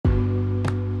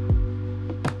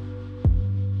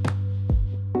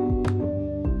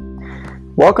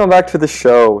Welcome back to the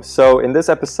show. So in this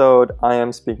episode, I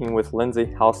am speaking with Lindsay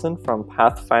Halsen from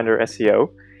Pathfinder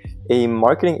SEO, a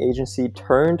marketing agency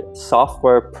turned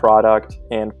software product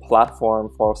and platform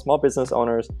for small business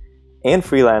owners and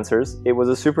freelancers. It was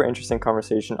a super interesting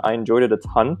conversation. I enjoyed it a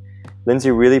ton. Lindsay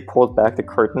really pulled back the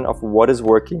curtain of what is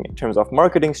working in terms of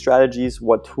marketing strategies,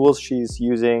 what tools she's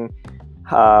using,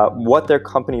 what their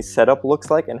company setup looks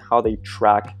like, and how they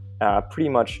track pretty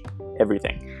much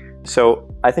everything.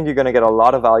 So I think you're going to get a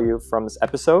lot of value from this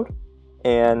episode,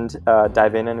 and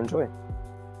dive in and enjoy.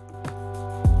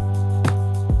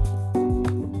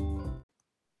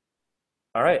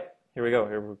 All right, here we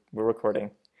go. We're recording.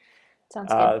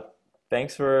 Sounds good.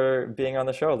 Thanks for being on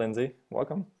the show, Lindsay.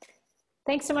 Welcome.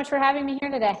 Thanks so much for having me here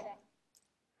today.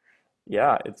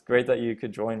 Yeah, it's great that you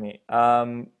could join me.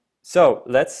 So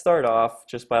let's start off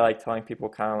just by telling people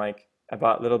kind of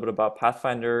about a little bit about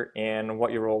Pathfinder and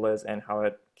what your role is and how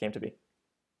it came to be.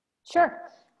 Sure.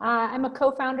 I'm a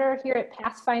co-founder here at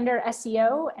Pathfinder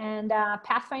SEO, and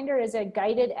Pathfinder is a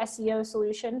guided SEO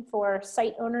solution for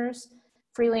site owners,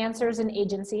 freelancers, and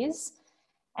agencies.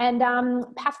 And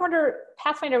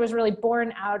Pathfinder was really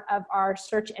born out of our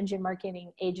search engine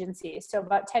marketing agency. So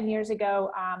about 10 years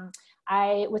ago,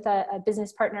 I, with a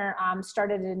business partner,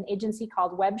 started an agency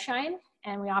called Webshine,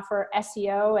 and we offer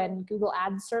SEO and Google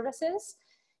Ads services.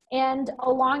 And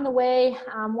along the way,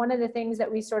 one of the things that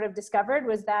we sort of discovered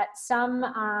was that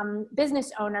some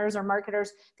business owners or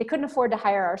marketers, they couldn't afford to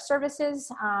hire our services,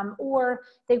 or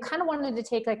they kind of wanted to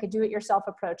take a do-it-yourself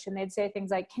approach. And they'd say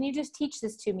things like, can you just teach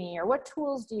this to me? Or what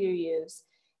tools do you use?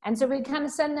 And so we'd kind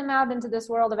of send them out into this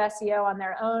world of SEO on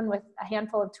their own with a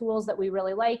handful of tools that we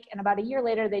really like. And about a year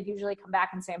later, they'd usually come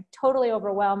back and say, I'm totally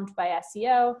overwhelmed by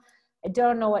SEO. I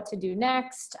don't know what to do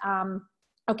next.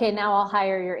 Okay, now I'll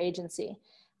hire your agency.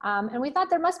 And we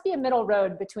thought there must be a middle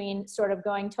road between sort of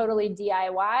going totally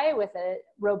DIY with a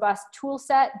robust tool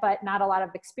set, but not a lot of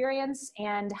experience,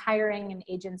 and hiring an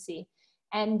agency.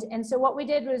 And so what we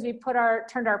did was we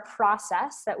turned our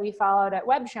process that we followed at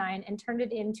Webshine and turned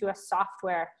it into a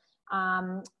software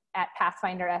at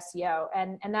Pathfinder SEO.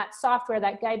 And that software,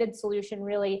 that guided solution,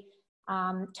 really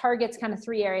targets kind of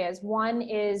three areas. One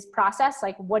is process,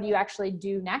 like what do you actually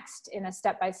do next in a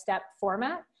step-by-step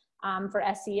format. For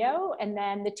SEO, and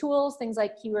then the tools, things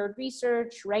like keyword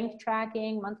research, rank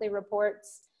tracking, monthly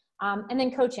reports, and then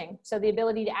coaching. So the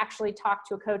ability to actually talk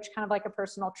to a coach, kind of like a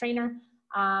personal trainer,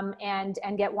 and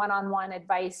get one-on-one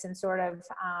advice and sort of,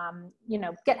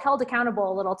 get held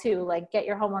accountable a little too, like get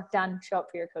your homework done, show up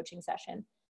for your coaching session.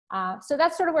 So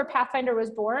that's sort of where Pathfinder was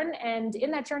born. And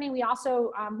in that journey, we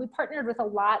also, we partnered with a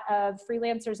lot of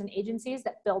freelancers and agencies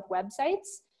that build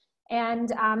websites.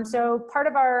 And so part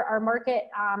of our market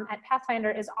at Pathfinder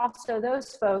is also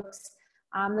those folks,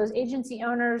 those agency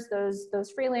owners, those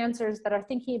freelancers that are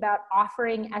thinking about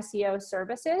offering SEO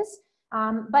services,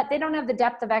 but they don't have the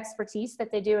depth of expertise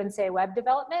that they do in, say, web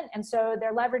development. And so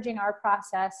they're leveraging our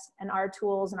process and our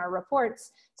tools and our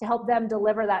reports to help them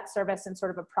deliver that service in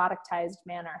sort of a productized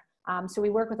manner. So we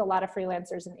work with a lot of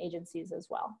freelancers and agencies as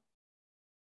well.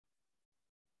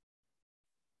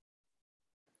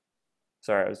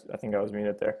 Sorry, I think I was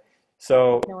muted there.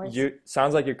 So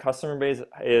sounds like your customer base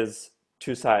is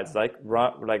two sides. Like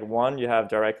one, you have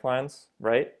direct clients,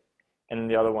 right? And then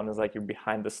the other one is you're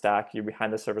behind the stack, you're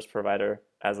behind the service provider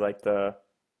as the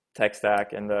tech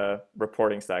stack and the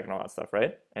reporting stack and all that stuff,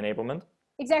 right? Enablement.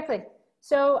 Exactly.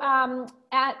 So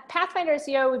at Pathfinder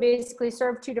SEO, we basically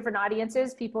serve two different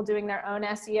audiences, people doing their own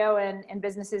SEO and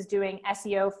businesses doing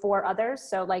SEO for others.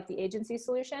 So like the agency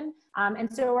solution.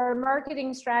 And so our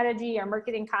marketing strategy, our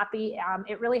marketing copy,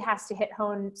 it really has to hit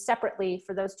home separately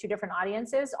for those two different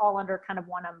audiences, all under kind of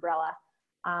one umbrella.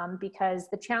 Because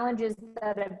the challenges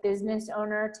that a business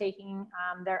owner taking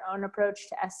their own approach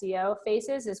to SEO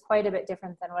faces is quite a bit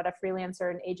different than what a freelancer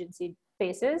and agency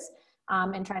faces.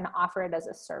 And trying to offer it as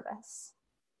a service.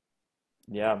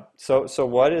 Yeah. So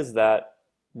what is that?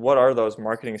 What are those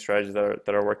marketing strategies that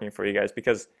are working for you guys?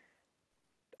 Because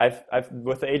I've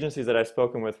with the agencies that I've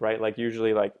spoken with, right?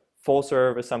 Usually full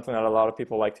serve is something that a lot of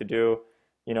people like to do.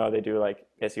 They do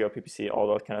SEO, PPC, all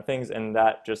those kind of things, and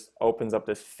that just opens up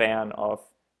this fan of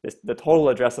the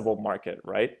total addressable market,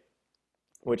 right?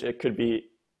 Which it could be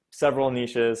several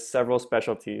niches, several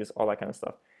specialties, all that kind of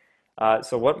stuff.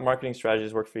 So what marketing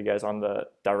strategies work for you guys on the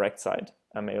direct side?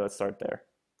 Maybe let's start there.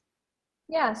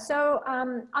 Yeah, so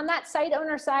on that site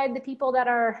owner side, the people that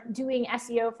are doing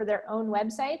SEO for their own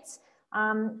websites,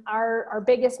 our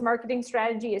biggest marketing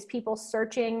strategy is people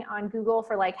searching on Google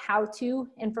for how-to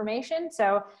information.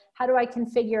 So how do I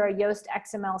configure a Yoast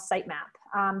XML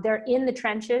sitemap? They're in the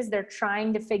trenches, they're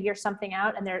trying to figure something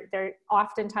out, and they're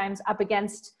oftentimes up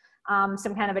against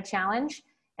some kind of a challenge.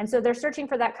 And so they're searching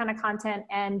for that kind of content,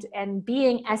 and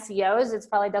being SEOs, it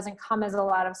probably doesn't come as a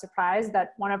lot of surprise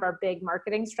that one of our big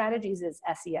marketing strategies is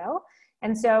SEO.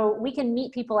 And so we can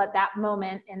meet people at that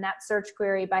moment in that search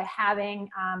query by having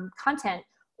content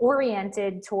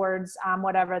oriented towards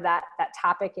whatever that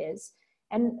topic is.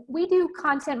 And we do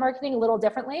content marketing a little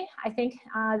differently, I think,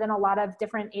 than a lot of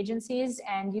different agencies.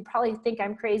 And you'd probably think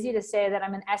I'm crazy to say that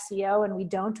I'm an SEO and we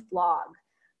don't blog,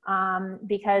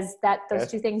 because those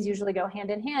two things usually go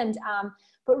hand in hand.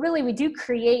 But really, we do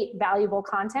create valuable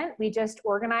content. We just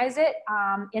organize it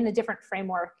in a different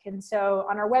framework. And so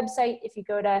on our website, if you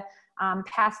go to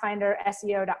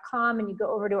pathfinderseo.com and you go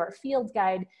over to our field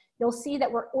guide, you'll see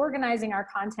that we're organizing our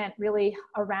content really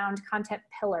around content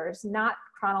pillars, not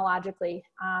chronologically.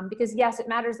 Because yes, it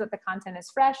matters that the content is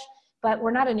fresh, but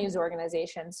we're not a news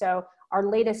organization. So our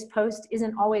latest post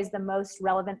isn't always the most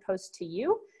relevant post to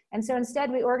you. And so instead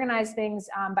we organize things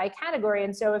by category.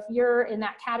 And so if you're in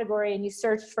that category and you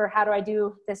search for how do I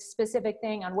do this specific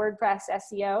thing on WordPress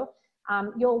SEO,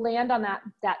 you'll land on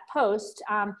that post.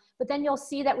 But then you'll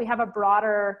see that we have a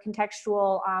broader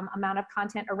contextual amount of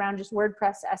content around just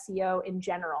WordPress SEO in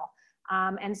general.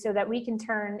 And so that we can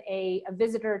turn a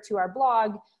visitor to our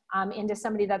blog into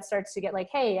somebody that starts to get like,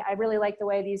 hey, I really like the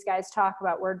way these guys talk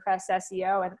about WordPress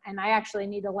SEO, and I actually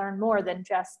need to learn more than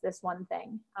just this one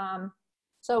thing.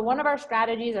 So one of our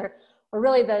strategies, or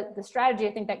really the strategy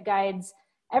I think that guides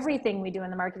everything we do in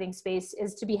the marketing space,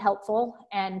 is to be helpful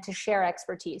and to share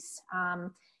expertise.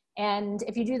 And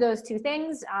if you do those two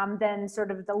things, then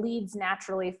sort of the leads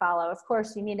naturally follow. Of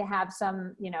course, you need to have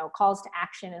some, calls to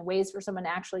action and ways for someone to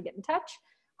actually get in touch.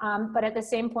 But at the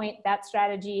same point, that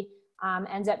strategy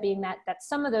ends up being that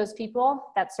some of those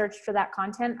people that searched for that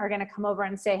content are going to come over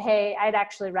and say, hey, I'd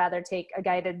actually rather take a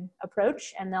guided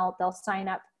approach, and they'll sign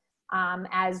up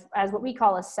as what we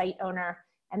call a site owner,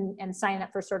 and sign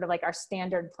up for sort of like our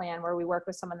standard plan where we work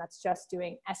with someone that's just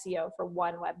doing SEO for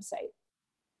one website.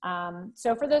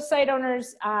 So for those site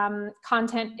owners,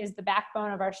 content is the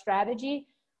backbone of our strategy.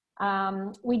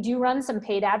 We do run some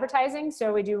paid advertising.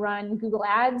 So we do run Google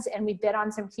ads, and we bid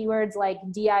on some keywords like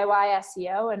DIY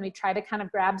SEO, and we try to kind of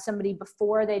grab somebody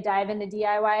before they dive into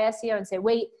DIY SEO and say,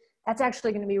 wait, that's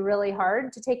actually going to be really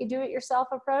hard to take a do-it-yourself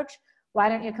approach. Why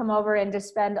don't you come over and just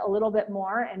spend a little bit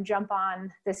more and jump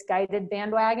on this guided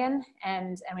bandwagon?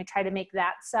 And we try to make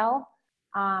that sell.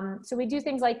 So we do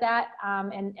things like that,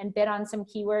 and bid on some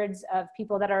keywords of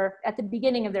people that are at the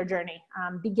beginning of their journey.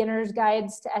 Beginner's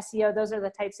guides to SEO, those are the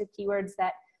types of keywords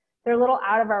that they're a little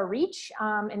out of our reach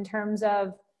in terms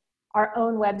of our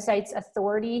own website's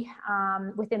authority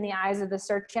within the eyes of the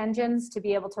search engines to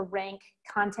be able to rank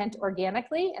content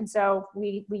organically. And so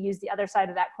we use the other side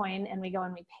of that coin, and we go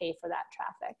and we pay for that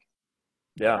traffic.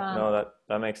 Yeah, no,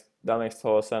 that makes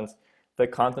total sense. The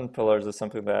content pillars is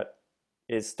something that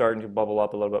is starting to bubble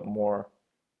up a little bit more,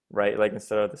 right? Like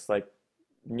instead of this like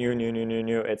new,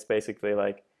 it's basically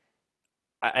like,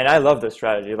 and I love this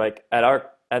strategy. Like at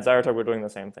Zyrotalk, we're doing the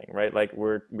same thing, right? Like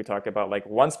we talk about like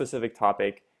one specific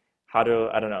topic, how to,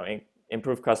 I don't know,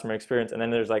 improve customer experience. And then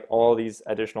there's like all these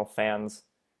additional fans,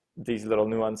 these little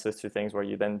nuances to things where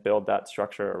you then build that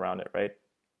structure around it, right?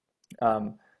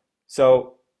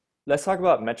 So let's talk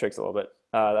about metrics a little bit.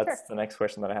 That's sure. The next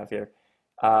question that I have here.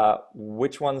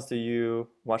 Which ones do you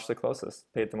watch the closest,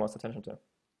 pay the most attention to?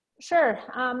 Sure.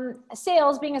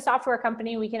 Sales, being a software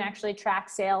company, we can actually track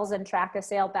sales and track a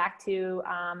sale back to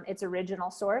its original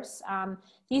source.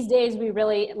 These days, we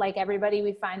really, like everybody,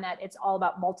 we find that it's all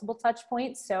about multiple touch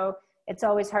points. So it's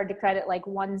always hard to credit like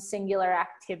one singular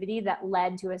activity that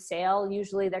led to a sale.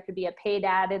 Usually there could be a paid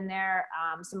ad in there,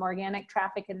 some organic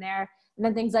traffic in there, and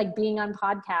then things like being on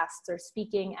podcasts or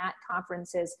speaking at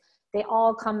conferences. They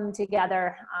all come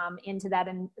together into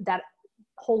that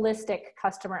holistic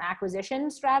customer acquisition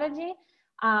strategy.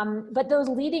 But those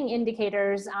leading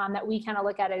indicators that we kind of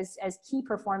look at as key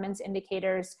performance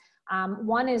indicators,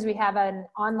 one is we have an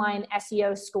online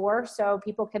SEO score, so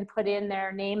people can put in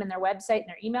their name and their website and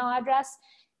their email address.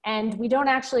 And we don't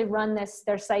actually run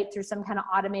their site through some kind of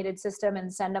automated system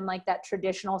and send them like that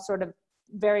traditional sort of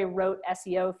very rote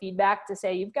SEO feedback to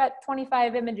say, you've got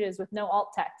 25 images with no alt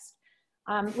text.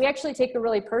 We actually take a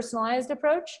really personalized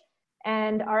approach,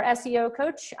 and our SEO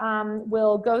coach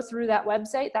will go through that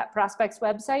website, that prospect's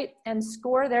website, and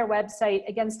score their website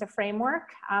against a framework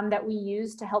that we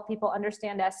use to help people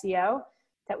understand SEO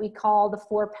that we call the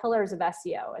 4 pillars of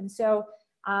SEO. And so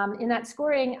in that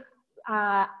scoring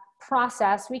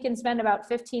process, we can spend about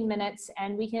 15 minutes,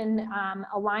 and we can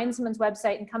align someone's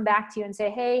website and come back to you and say,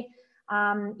 hey,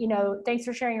 thanks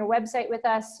for sharing your website with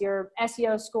us. Your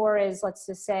SEO score is, let's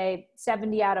just say,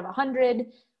 70 out of 100.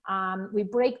 We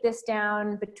break this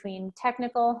down between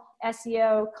technical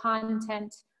SEO,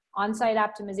 content, on-site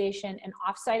optimization, and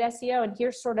off-site SEO. And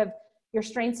here's sort of your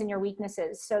strengths and your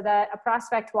weaknesses, so that a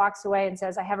prospect walks away and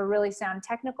says, I have a really sound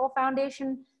technical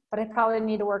foundation, but I probably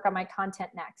need to work on my content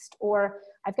next. Or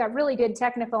I've got really good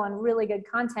technical and really good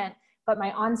content, but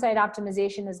my on-site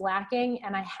optimization is lacking,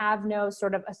 and I have no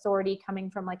sort of authority coming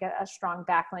from like a strong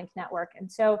backlink network.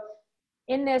 And so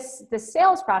in this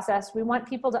sales process, we want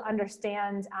people to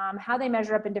understand how they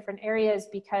measure up in different areas,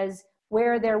 because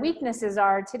where their weaknesses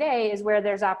are today is where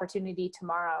there's opportunity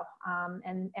tomorrow.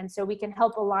 And so we can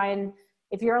help align,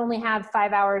 if you only have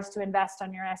 5 hours to invest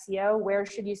on your SEO, where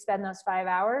should you spend those 5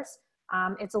 hours?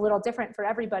 It's a little different for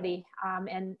everybody,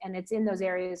 and it's in those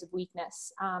areas of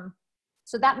weakness.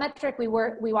 So that metric we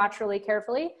watch really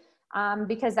carefully,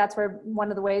 because that's where one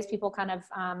of the ways people kind of,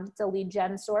 it's a lead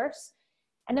gen source.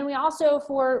 And then we also,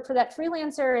 for that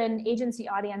freelancer and agency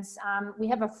audience, we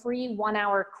have a free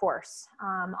 1-hour course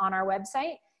on our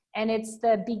website. And it's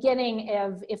the beginning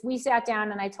of, if we sat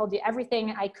down and I told you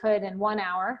everything I could in 1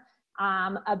 hour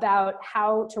about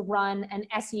how to run an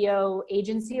SEO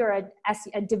agency or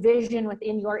a division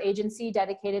within your agency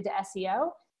dedicated to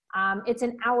SEO, it's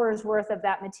an hour's worth of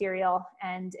that material.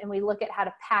 And we look at how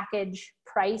to package,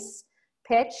 price,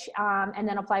 pitch, and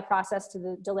then apply process to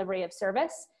the delivery of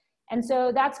service. And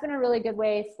so that's been a really good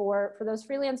way for those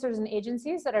freelancers and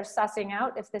agencies that are sussing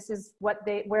out if this is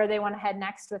where they want to head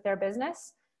next with their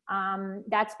business.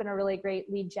 That's been a really great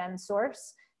lead gen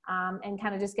source, and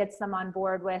kind of just gets them on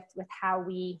board with how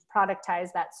we productize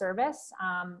that service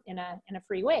in a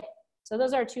free way. So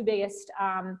those are our two biggest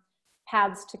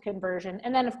paths to conversion.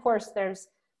 And then of course there's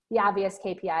the obvious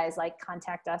KPIs like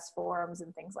contact us forms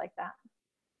and things like that.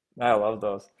 I love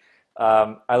those.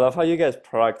 I love how you guys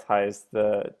productize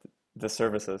the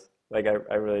services. Like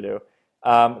I really do.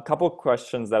 Couple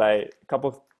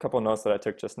notes that I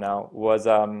took just now was,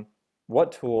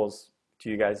 what tools do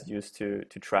you guys use to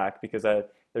track? Because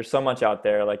there's so much out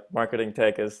there. Like marketing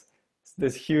tech is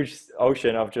this huge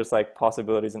ocean of just like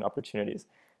possibilities and opportunities.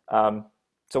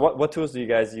 So what tools do you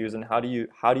guys use, and how do you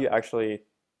actually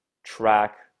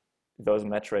track those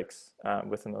metrics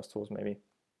within those tools maybe?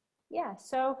 Yeah,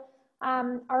 so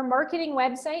our marketing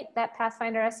website, that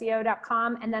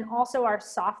pathfinderseo.com, and then also our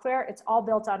software, it's all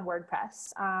built on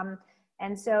WordPress.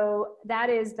 And so that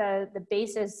is the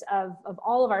basis of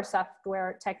all of our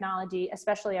software technology,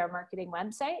 especially our marketing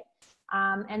website.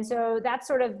 And so that's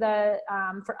sort of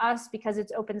for us, because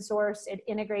it's open source, it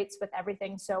integrates with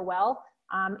everything so well.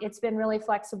 It's been really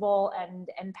flexible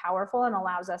and powerful, and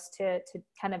allows us to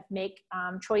kind of make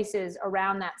choices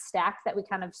around that stack that we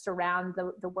kind of surround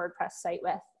the WordPress site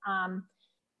with.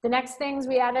 The next things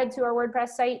we added to our WordPress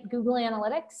site, Google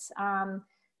Analytics.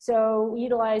 So we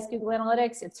utilize Google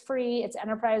Analytics. It's free, it's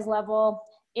enterprise level.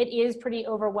 It is pretty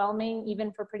overwhelming,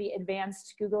 even for pretty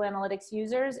advanced Google Analytics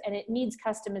users, and it needs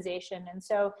customization. And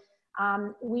so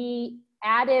we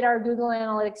added our Google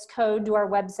Analytics code to our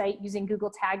website using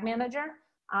Google Tag Manager.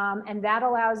 And that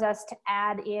allows us to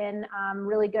add in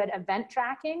really good event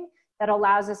tracking that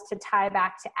allows us to tie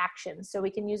back to actions. So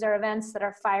we can use our events that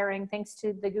are firing thanks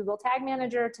to the Google Tag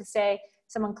Manager to say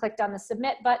someone clicked on the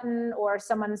submit button, or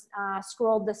someone's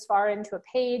scrolled this far into a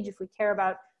page, if we care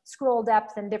about scroll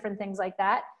depth and different things like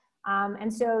that.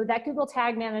 And so that Google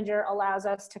Tag Manager allows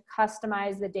us to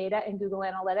customize the data in Google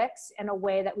Analytics in a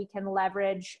way that we can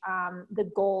leverage the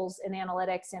goals in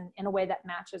analytics in a way that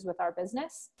matches with our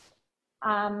business.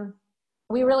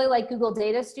 We really like Google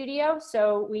Data Studio.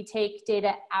 So we take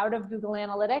data out of Google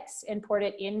Analytics, import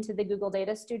it into the Google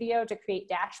Data Studio to create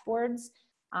dashboards.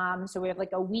 So we have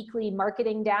like a weekly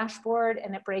marketing dashboard,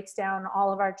 and it breaks down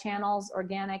all of our channels: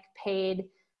 organic, paid,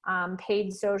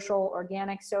 paid social,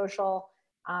 organic social,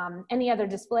 any other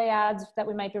display ads that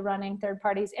we might be running, third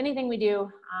parties, anything we do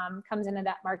comes into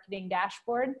that marketing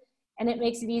dashboard. And it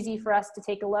makes it easy for us to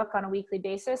take a look on a weekly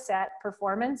basis at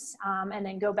performance, and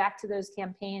then go back to those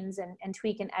campaigns and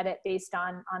tweak and edit based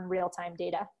on real-time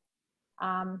data.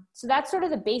 So that's sort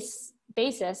of the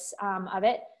basis of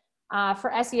it. For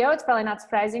SEO, it's probably not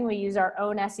surprising. We use our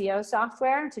own SEO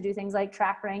software to do things like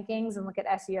track rankings and look at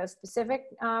SEO specific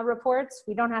reports.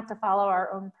 We don't have to follow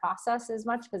our own process as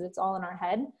much because it's all in our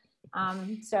head.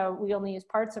 So we only use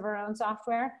parts of our own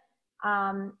software.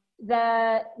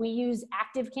 We use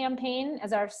ActiveCampaign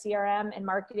as our CRM and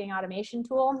marketing automation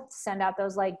tool to send out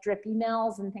those like drip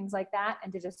emails and things like that,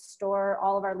 and to just store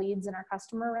all of our leads in our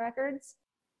customer records.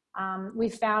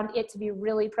 We've found it to be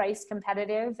really price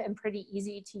competitive and pretty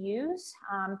easy to use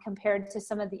compared to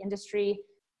some of the industry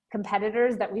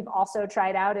competitors that we've also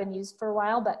tried out and used for a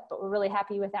while, but we're really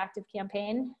happy with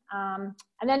ActiveCampaign. And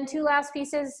then two last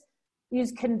pieces.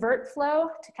 use ConvertFlow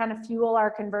to kind of fuel our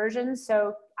conversions.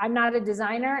 So I'm not a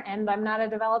designer and I'm not a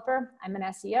developer, I'm an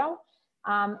SEO.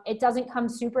 It doesn't come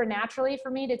super naturally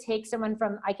for me to take someone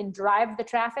from, I can drive the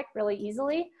traffic really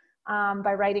easily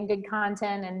by writing good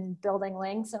content and building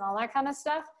links and all that kind of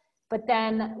stuff. But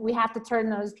then we have to turn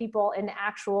those people into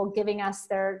actual giving us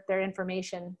their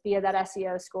information via that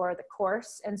SEO score, the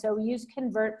course. And so we use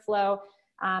ConvertFlow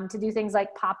to do things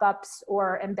like pop-ups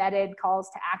or embedded calls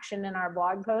to action in our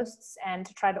blog posts and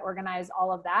to try to organize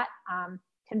all of that.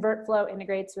 ConvertFlow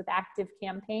integrates with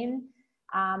ActiveCampaign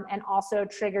and also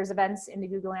triggers events into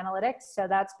Google Analytics. So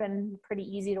that's been pretty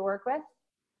easy to work with.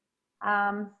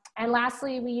 And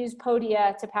lastly, we use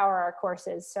Podia to power our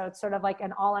courses. So it's sort of like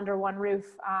an all under one roof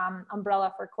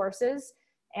umbrella for courses.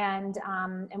 And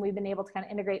we've been able to kind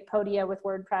of integrate Podia with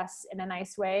WordPress in a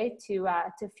nice way to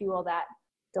fuel that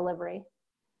delivery.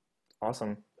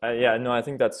 Awesome. Yeah, no, I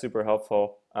think that's super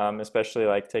helpful, especially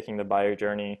like taking the buyer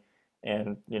journey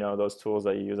and, those tools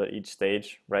that you use at each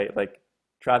stage, right? Like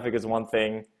traffic is one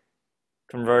thing,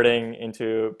 converting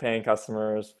into paying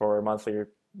customers for monthly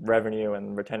revenue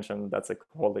and retention, that's a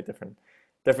wholly different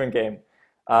game.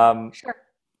 Sure.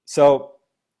 So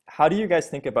how do you guys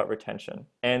think about retention?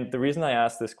 And the reason I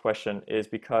ask this question is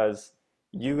because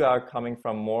you are coming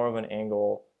from more of an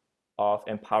angle of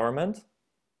empowerment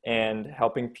and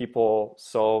helping people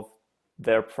solve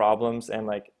their problems and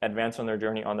like advance on their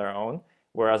journey on their own.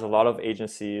 Whereas a lot of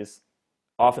agencies,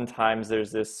 oftentimes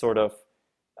there's this sort of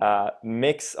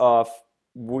mix of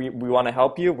we want to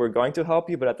help you, we're going to help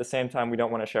you, but at the same time, we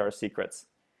don't want to share our secrets.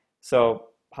 So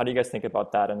how do you guys think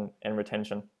about that and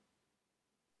retention?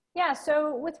 Yeah,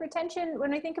 so with retention,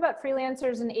 when we think about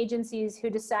freelancers and agencies who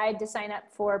decide to sign up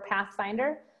for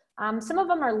Pathfinder, some of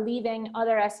them are leaving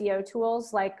other SEO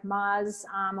tools like Moz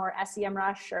or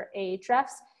SEMrush or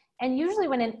Ahrefs. And usually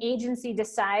when an agency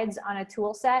decides on a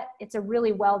tool set, it's a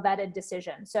really well-vetted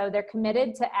decision. So they're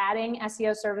committed to adding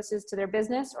SEO services to their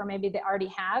business, or maybe they already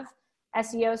have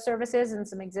SEO services and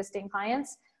some existing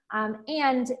clients.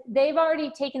 And they've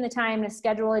already taken the time to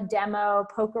schedule a demo,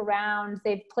 poke around,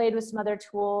 they've played with some other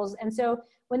tools. And so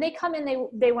when they come in,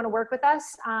 they want to work with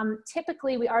us.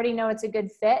 Typically, we already know it's a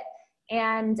good fit.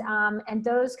 And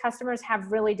those customers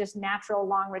have really just natural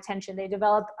long retention. They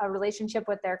develop a relationship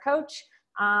with their coach.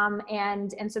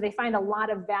 And so they find a lot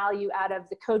of value out of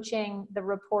the coaching, the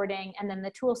reporting, and then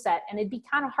the tool set. And it'd be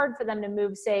kind of hard for them to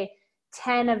move, say,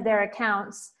 10 of their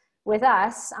accounts with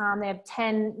us. They have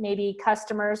 10 maybe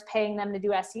customers paying them to do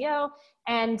SEO,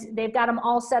 and they've got them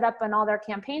all set up and all their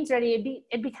campaigns ready.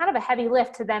 It'd be kind of a heavy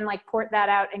lift to then like port that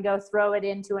out and go throw it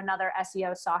into another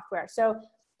SEO software. So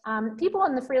people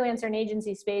in the freelancer and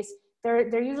agency space,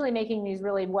 they're usually making these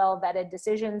really well-vetted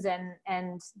decisions,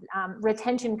 and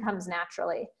retention comes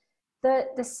naturally.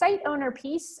 The site owner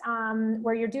piece,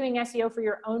 where you're doing SEO for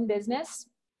your own business,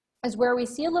 is where we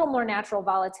see a little more natural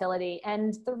volatility.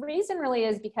 And the reason really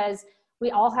is because we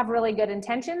all have really good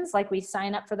intentions, like we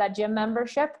sign up for that gym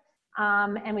membership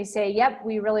and we say, yep,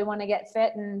 we really want to get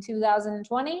fit in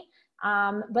 2020.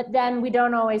 But then we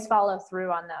don't always follow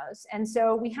through on those. And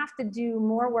so we have to do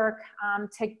more work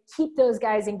to keep those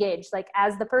guys engaged, like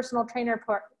as the personal trainer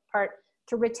part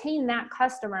to retain that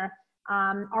customer.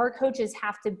 Our coaches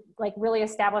have to like really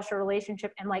establish a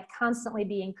relationship and like constantly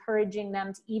be encouraging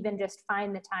them to even just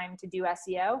find the time to do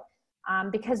SEO,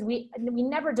 because we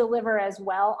never deliver as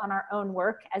well on our own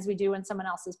work as we do when someone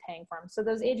else is paying for them. So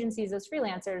those agencies, those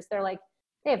freelancers,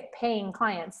 they have paying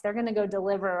clients. They're going to go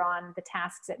deliver on the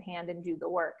tasks at hand and do the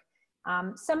work.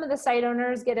 Some of the site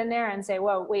owners get in there and say,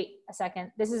 whoa, wait a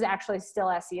second, this is actually still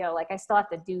SEO. Like I still have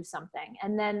to do something.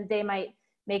 And then they might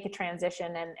make a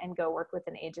transition and go work with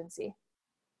an agency.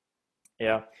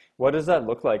 Yeah. What does that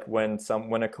look like when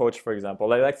a coach, for example,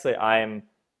 like let's say I'm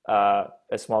a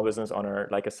small business owner,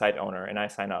 like a site owner, and I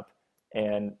sign up.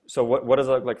 And so what does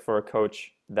it look like for a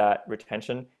coach, that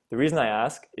retention? The reason I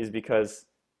ask is because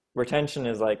retention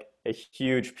is like a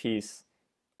huge piece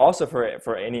also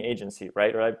for any agency,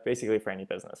 right? Or like basically for any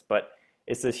business. But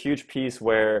it's this huge piece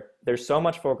where there's so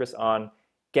much focus on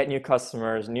get new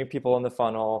customers, new people in the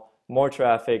funnel, more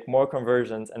traffic, more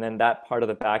conversions, and then that part of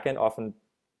the backend often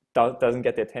doesn't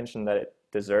get the attention that it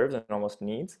deserves and almost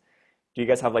needs. Do you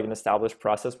guys have like an established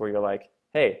process where you're like,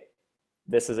 hey,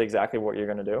 this is exactly what you're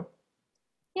going to do?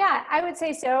 Yeah, I would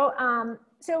say so.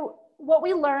 So what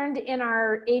we learned in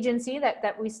our agency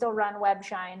that we still run,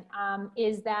 WebShine,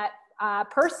 is that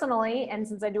personally, and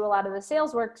since I do a lot of the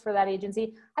sales work for that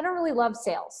agency, I don't really love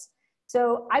sales.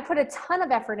 So I put a ton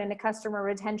of effort into customer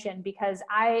retention because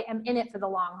I am in it for the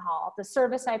long haul. The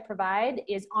service I provide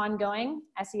is ongoing.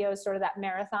 SEO is sort of that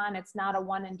marathon. It's not a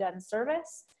one and done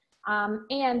service.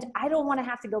 And I don't want to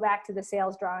have to go back to the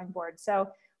sales drawing board. So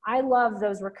I love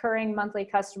those recurring monthly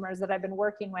customers that I've been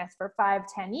working with for 5-10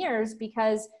 years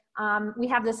because we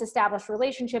have this established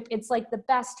relationship. It's like the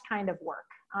best kind of work.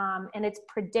 And it's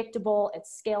predictable,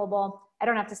 it's scalable. I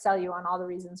don't have to sell you on all the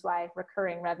reasons why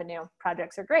recurring revenue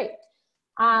projects are great.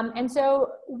 And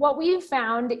so what we've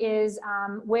found is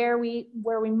where we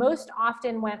most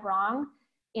often went wrong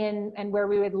and where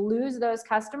we would lose those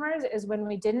customers is when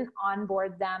we didn't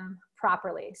onboard them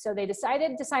properly. So they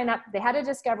decided to sign up, they had a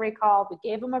discovery call, we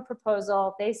gave them a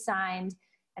proposal, they signed,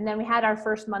 and then we had our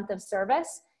first month of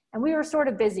service. And we were sort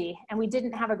of busy and we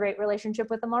didn't have a great relationship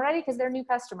with them already because they're a new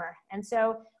customer. And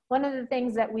so one of the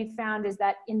things that we've found is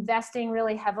that investing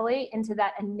really heavily into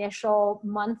that initial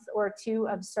month or two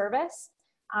of service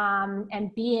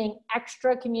and being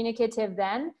extra communicative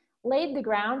then laid the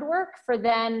groundwork for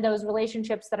then those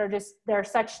relationships that are just, they're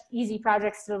such easy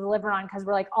projects to deliver on because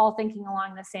we're like all thinking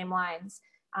along the same lines.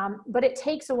 But it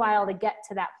takes a while to get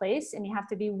to that place and you have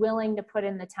to be willing to put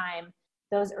in the time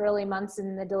those early months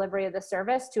in the delivery of the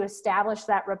service to establish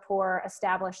that rapport,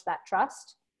 establish that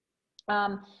trust.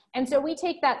 And so we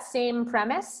take that same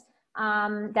premise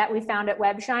that we found at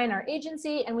Webshine, our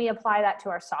agency, and we apply that to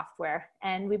our software.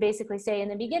 And we basically say in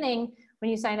the beginning, when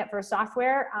you sign up for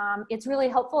software, it's really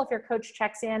helpful if your coach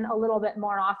checks in a little bit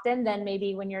more often than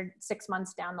maybe when you're 6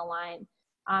 months down the line.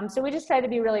 So we just try to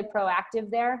be really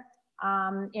proactive there.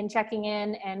 In checking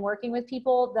in and working with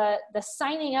people. The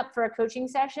signing up for a coaching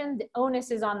session, the onus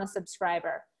is on the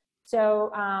subscriber.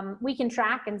 So we can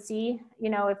track and see,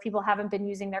 if people haven't been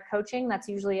using their coaching, that's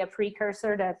usually a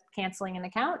precursor to canceling an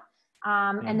account.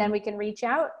 And then we can reach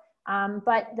out.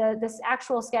 But this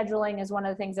actual scheduling is one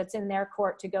of the things that's in their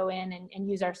court to go in and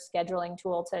use our scheduling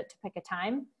tool to pick a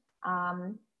time.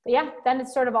 But yeah, then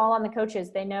it's sort of all on the coaches.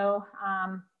 They know,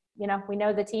 we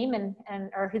know the team and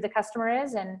or who the customer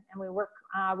is, and we work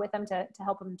with them to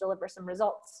help them deliver some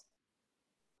results.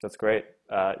 That's great.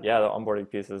 Yeah, the onboarding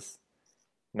piece is,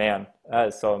 man, that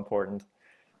is so important.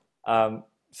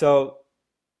 So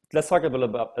let's talk a little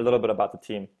bit about the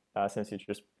team, since you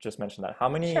just mentioned that. How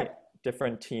many Sure.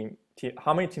 different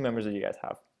how many team members do you guys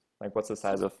have? Like, what's the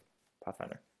size of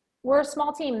Pathfinder? We're a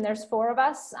small team. There's 4 of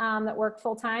us that work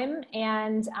full time,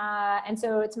 and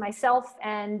so it's myself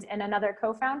and another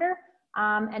co-founder,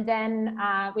 and then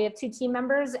we have 2 team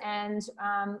members, and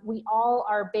we all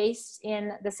are based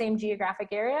in the same geographic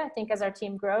area. I think as our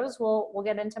team grows, we'll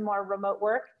get into more remote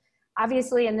work.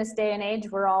 Obviously, in this day and age,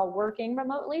 we're all working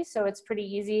remotely, so it's pretty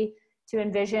easy to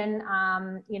envision,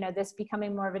 this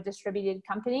becoming more of a distributed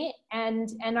company.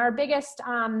 And our biggest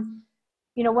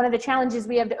one of the challenges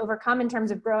we have to overcome in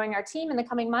terms of growing our team in the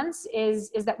coming months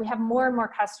is that we have more and more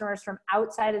customers from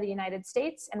outside of the United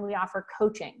States, and we offer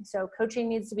coaching. So coaching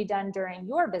needs to be done during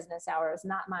your business hours,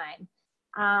 not mine.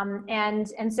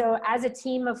 And so as a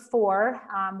team of 4,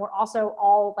 we're also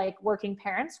all like working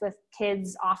parents with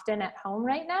kids often at home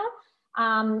right now.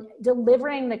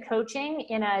 Delivering the coaching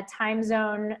in a time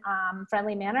zone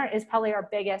friendly manner is probably our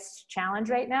biggest challenge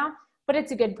right now, but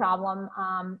it's a good problem.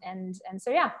 And so,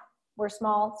 yeah. We're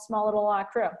small little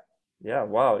crew. Yeah,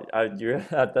 wow.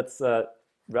 That's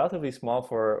relatively small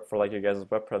for like your guys'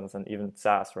 web presence and even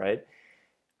SaaS, right?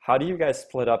 How do you guys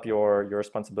split up your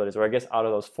responsibilities? Or I guess out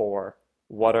of those 4,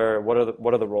 what are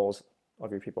the roles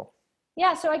of your people?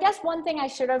 Yeah, so I guess one thing I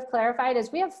should have clarified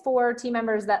is we have 4 team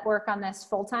members that work on this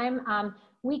full time.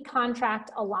 We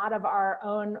contract a lot of our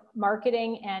own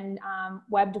marketing and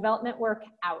web development work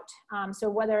out. So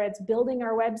whether it's building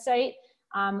our website,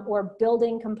 or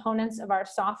building components of our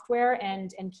software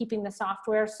and keeping the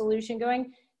software solution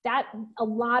going, that a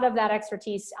lot of that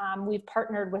expertise we've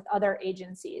partnered with other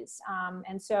agencies.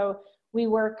 And so we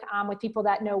work with people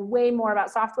that know way more about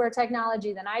software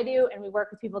technology than I do, and we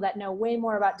work with people that know way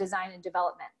more about design and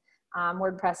development,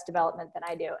 WordPress development than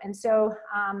I do. And so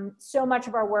so much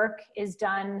of our work is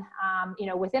done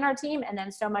within our team, and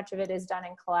then so much of it is done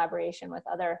in collaboration with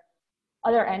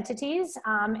other entities.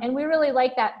 And we really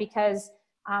like that because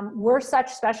we're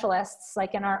such specialists,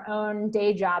 like in our own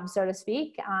day job, so to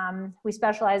speak. We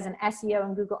specialize in SEO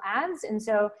and Google Ads. And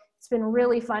so it's been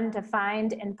really fun to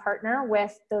find and partner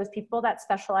with those people that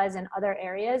specialize in other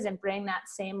areas and bring that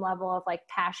same level of like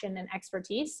passion and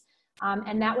expertise.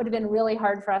 And that would have been really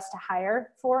hard for us to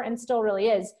hire for, and still really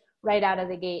is, right out of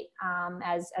the gate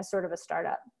as sort of a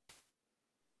startup.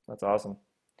 That's awesome.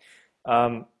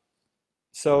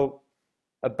 So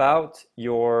about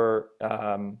your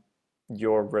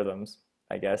rhythms,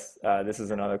 I guess. This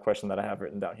is another question that I have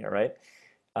written down here, right?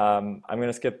 I'm going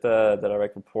to skip the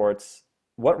direct reports.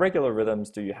 What regular rhythms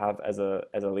do you have as a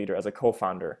leader, as a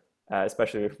co-founder,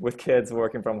 especially with kids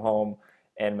working from home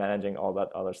and managing all that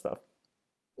other stuff?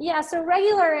 Yeah, so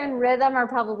regular and rhythm are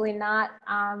probably not,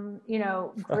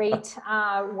 great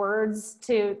words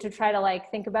to try to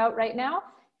like think about right now,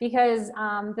 because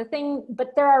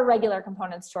but there are regular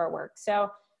components to our work. So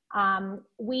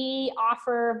we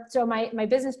offer, so my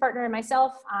business partner and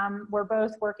myself, we're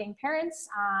both working parents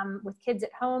with kids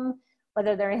at home,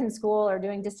 whether they're in school or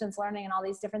doing distance learning and all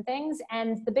these different things.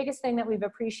 And the biggest thing that we've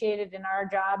appreciated in our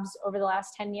jobs over the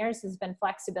last 10 years has been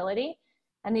flexibility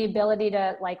and the ability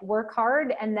to like work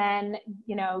hard and then,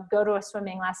 go to a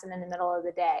swimming lesson in the middle of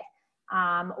the day,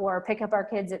 or pick up our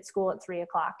kids at school at 3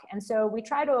 o'clock. And so we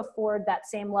try to afford that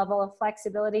same level of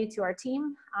flexibility to our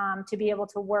team, to be able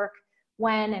to work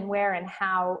when and where and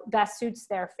how best suits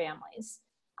their families.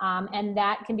 And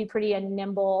that can be pretty a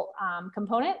nimble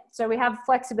component. So we have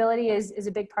flexibility is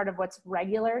a big part of what's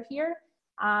regular here.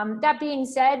 That being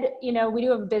said, we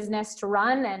do have a business to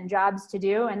run and jobs to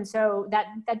do. And so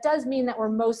that does mean that we're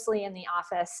mostly in the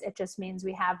office. It just means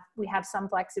we have some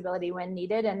flexibility when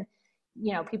needed. And,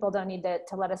 people don't need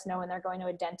to let us know when they're going to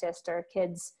a dentist or a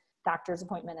kid's doctor's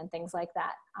appointment and things like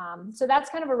that. So that's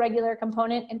kind of a regular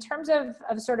component. In terms of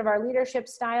sort of our leadership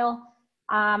style,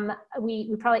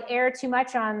 we probably err too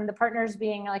much on the partners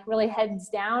being like really heads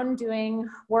down doing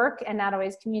work and not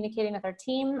always communicating with our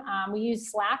team. We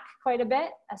use Slack quite a bit,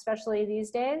 especially these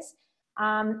days.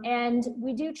 And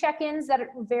we do check-ins that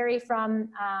vary from,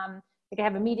 like I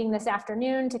have a meeting this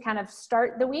afternoon to kind of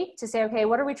start the week to say, okay,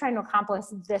 what are we trying to accomplish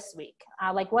this week?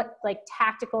 What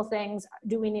tactical things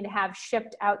do we need to have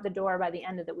shipped out the door by the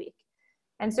end of the week?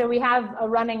 And so we have a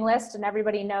running list and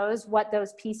everybody knows what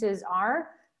those pieces are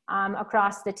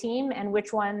across the team and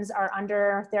which ones are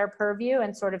under their purview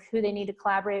and sort of who they need to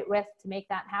collaborate with to make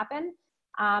that happen.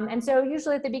 And so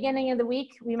usually at the beginning of the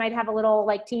week, we might have a little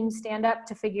team stand up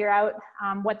to figure out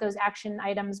what those action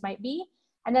items might be.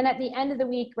 And then at the end of the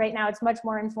week, right now, it's much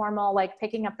more informal, like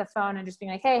picking up the phone and just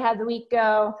being like, hey, how'd the week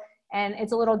go? And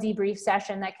it's a little debrief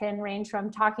session that can range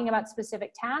from talking about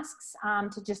specific tasks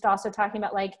to just also talking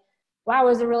about wow, it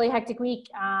was a really hectic week.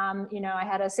 I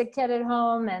had a sick kid at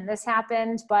home and this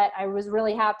happened, but I was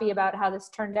really happy about how this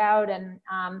turned out, and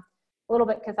a little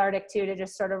bit cathartic too, to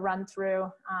just sort of run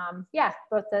through,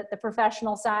 both the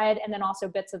professional side and then also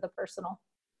bits of the personal.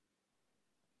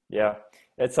 Yeah,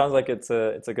 it sounds like it's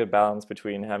a good balance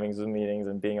between having Zoom meetings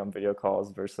and being on video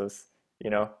calls versus,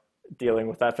 dealing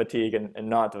with that fatigue and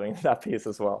not doing that piece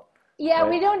as well. Yeah,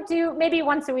 Right? we don't do, maybe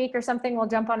once a week or something, we'll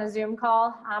jump on a Zoom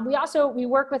call. We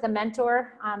work with a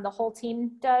mentor. The whole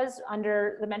team does,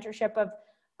 under the mentorship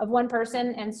of one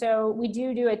person. And so we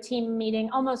do a team meeting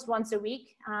almost once a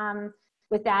week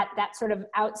with that sort of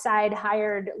outside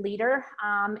hired leader.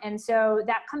 And so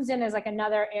that comes in as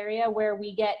another area where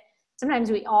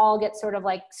sometimes we all get sort of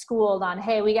schooled on,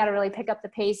 hey, we got to really pick up the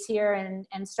pace here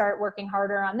and start working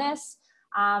harder on this.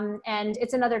 And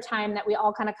it's another time that we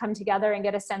all kind of come together and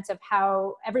get a sense of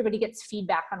how everybody gets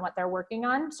feedback on what they're working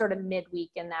on sort of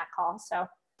midweek in that call. So,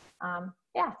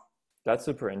 yeah. That's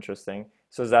super interesting.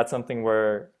 So is that something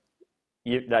where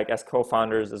you, as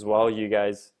co-founders as well, you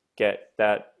guys get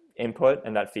that input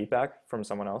and that feedback from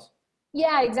someone else?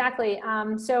 Yeah, exactly.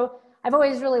 So I've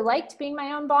always really liked being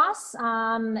my own boss,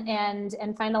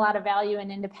 and find a lot of value in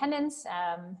independence,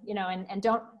 and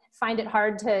don't find it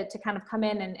hard to kind of come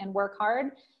in and work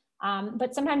hard.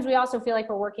 But sometimes we also feel like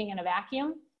we're working in a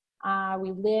vacuum.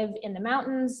 We live in the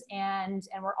mountains and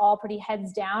we're all pretty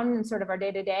heads down in sort of our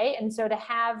day to day. And so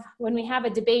when we have a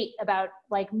debate about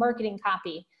marketing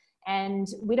copy and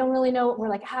we don't really know, we're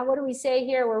like, what do we say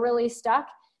here? We're really stuck.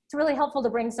 It's really helpful to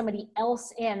bring somebody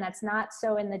else in that's not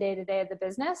so in the day to day of the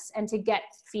business and to get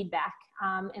feedback.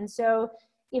 And so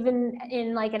even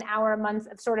in an hour a month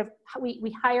of sort of,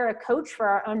 we hire a coach for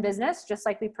our own business, just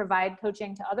like we provide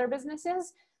coaching to other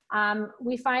businesses.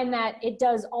 We find that it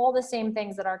does all the same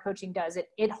things that our coaching does.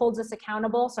 It holds us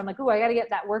accountable. So I'm like, I got to get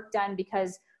that work done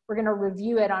because we're going to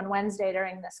review it on Wednesday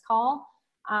during this call.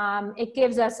 It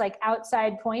gives us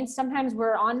outside points. Sometimes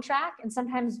we're on track and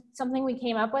sometimes something we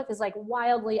came up with is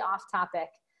wildly off topic.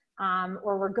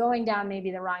 Or we're going down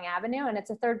maybe the wrong avenue, and it's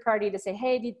a third party to say,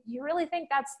 hey, do you really think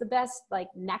that's the best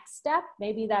next step?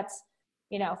 Maybe that's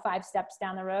 5 steps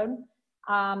down the road.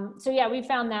 So yeah, we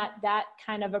found that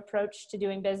kind of approach to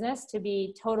doing business to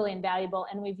be totally invaluable,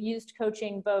 and we've used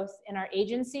coaching both in our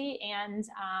agency and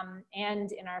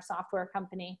in our software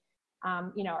company.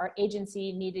 Our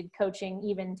agency needed coaching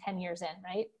even 10 years in,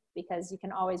 right? Because you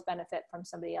can always benefit from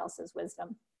somebody else's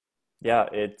wisdom. Yeah,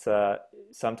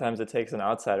 sometimes it takes an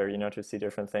outsider, to see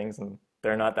different things, and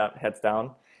they're not that heads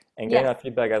down. And getting that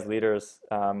feedback as leaders,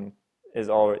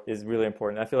 is really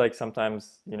important. I feel like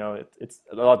sometimes, it's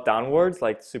a lot downwards,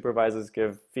 like supervisors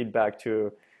give feedback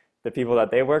to the people that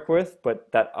they work with,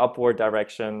 but that upward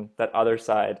direction, that other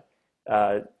side,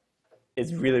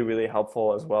 is really, really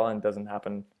helpful as well, and doesn't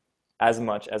happen as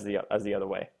much as the other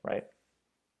way, right?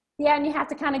 Yeah, and you have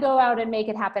to kind of go out and make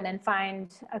it happen and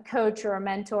find a coach or a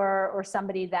mentor or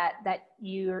somebody that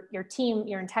your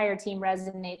entire team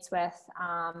resonates with,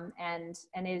 and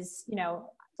is,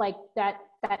 like that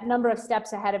number of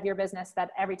steps ahead of your business,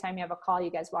 that every time you have a call, you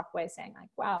guys walk away saying like,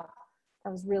 wow, that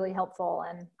was really helpful,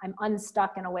 and I'm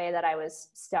unstuck in a way that I was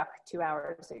stuck 2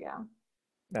 hours ago.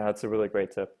 Yeah, that's a really great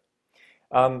tip.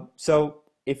 So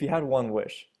if you had one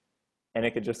wish, and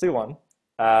it could just do one,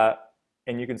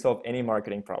 and you can solve any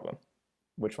marketing problem,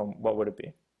 what would it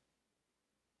be?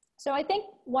 So I think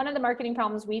one of the marketing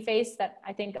problems we face that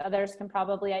I think others can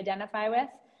probably identify with,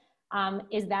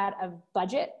 is that of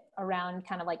budget around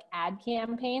kind of like ad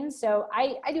campaigns. So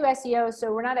I do SEO,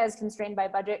 so we're not as constrained by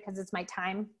budget because it's my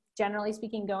time, generally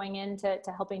speaking, going into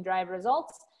helping drive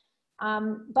results.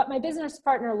 But my business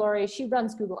partner, Lori, she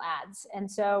runs Google Ads. And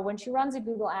so when she runs a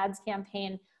Google Ads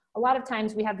campaign, a lot of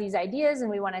times we have these ideas and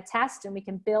we want to test, and we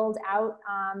can build out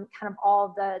kind of all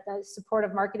of the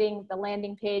supportive marketing, the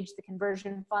landing page, the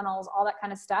conversion funnels, all that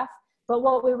kind of stuff. But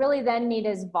what we really then need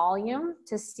is volume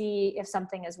to see if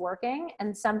something is working.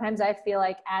 And sometimes I feel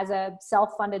like as a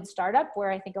self-funded startup,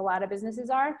 where I think a lot of businesses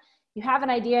are, you have an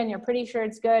idea and you're pretty sure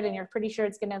it's good and you're pretty sure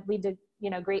it's going to lead to,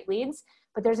 great leads.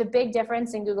 But there's a big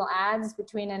difference in Google Ads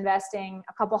between investing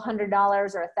a couple $100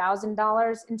 or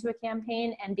 $1,000 into a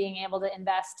campaign and being able to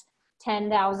invest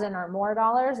 $10,000 or more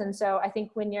dollars. And so I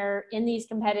think when you're in these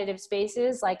competitive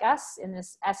spaces like us in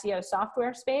this SEO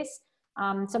software space,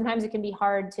 sometimes it can be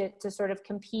hard to sort of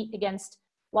compete against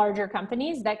larger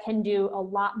companies that can do a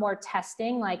lot more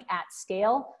testing, like at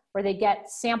scale, where they get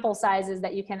sample sizes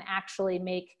that you can actually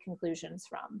make conclusions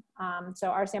from. So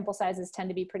our sample sizes tend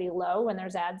to be pretty low when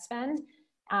there's ad spend,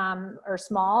 or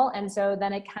small. And so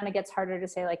then it kind of gets harder to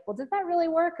say like, well, did that really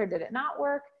work or did it not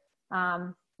work?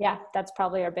 Yeah, that's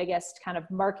probably our biggest kind of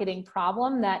marketing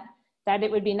problem that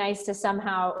it would be nice to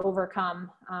somehow overcome,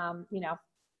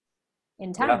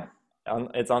 in time. Yeah,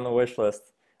 it's on the wish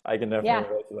list. I can definitely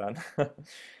relate to that.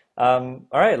 All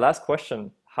right, last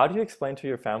question. How do you explain to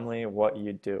your family what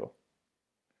you do?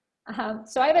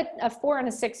 So I have a 4 and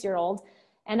a 6-year-old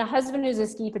and a husband who's a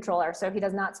ski patroller. So he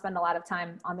does not spend a lot of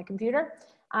time on the computer.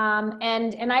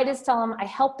 And I just tell him I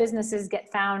help businesses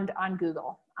get found on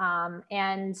Google.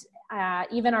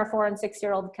 Even our 4 and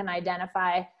 6-year-old can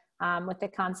identify with the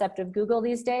concept of Google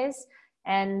these days.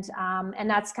 And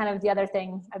that's kind of the other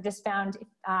thing I've just found.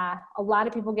 A lot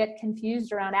of people get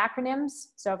confused around acronyms.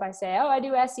 So if I say, oh, I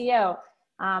do SEO,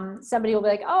 somebody will be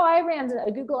like, oh, I ran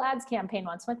a Google Ads campaign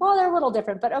once. I'm like, well, they're a little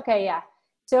different, but okay, yeah.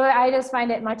 So I just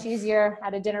find it much easier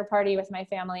at a dinner party with my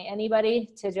family, anybody,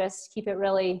 to just keep it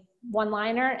really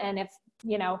one-liner. And if,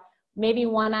 maybe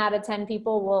 1 out of 10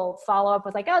 people will follow up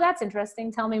with like, oh, that's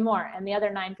interesting, tell me more. And the other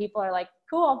 9 people are like,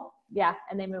 cool, yeah,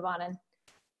 and they move on in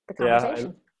the conversation.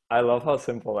 Yeah, I love how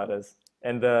simple that is.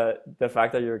 And the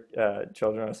fact that your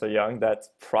children are so young,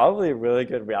 that's probably a really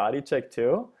good reality check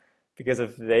too. Because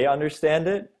if they understand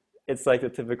it, it's like the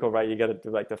typical, right? You got to do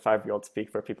like the 5-year-old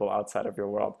speak for people outside of your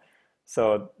world.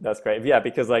 So that's great. Yeah,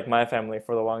 because like my family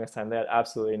for the longest time, they had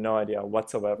absolutely no idea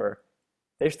whatsoever.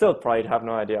 They still probably have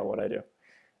no idea what I do.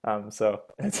 So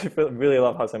I really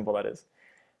love how simple that is.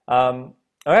 All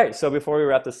right, so before we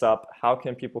wrap this up, how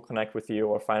can people connect with you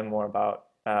or find more about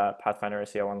Pathfinder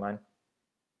SEO online?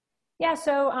 Yeah,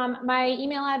 so my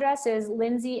email address is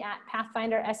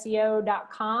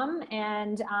lindsay@pathfinderseo.com,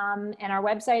 and our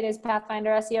website is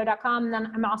pathfinderseo.com. And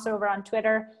then I'm also over on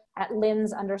Twitter at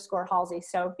Linz_Halsey.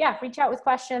 So yeah, reach out with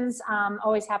questions.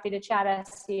 Always happy to chat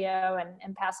SEO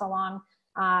and pass along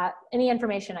any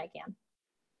information I can.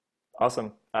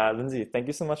 Awesome. Lindsay, thank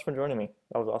you so much for joining me.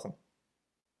 That was awesome.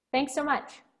 Thanks so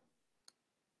much.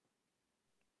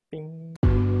 Bing.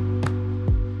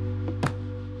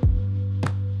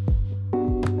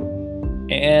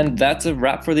 And that's a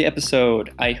wrap for the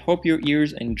episode. I hope your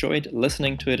ears enjoyed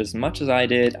listening to it as much as I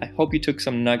did. I hope you took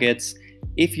some nuggets.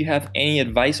 If you have any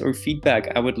advice or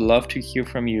feedback, I would love to hear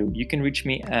from you. You can reach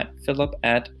me at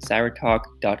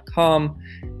philip@zyratalk.com.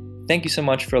 Thank you so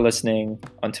much for listening.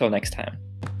 Until next time.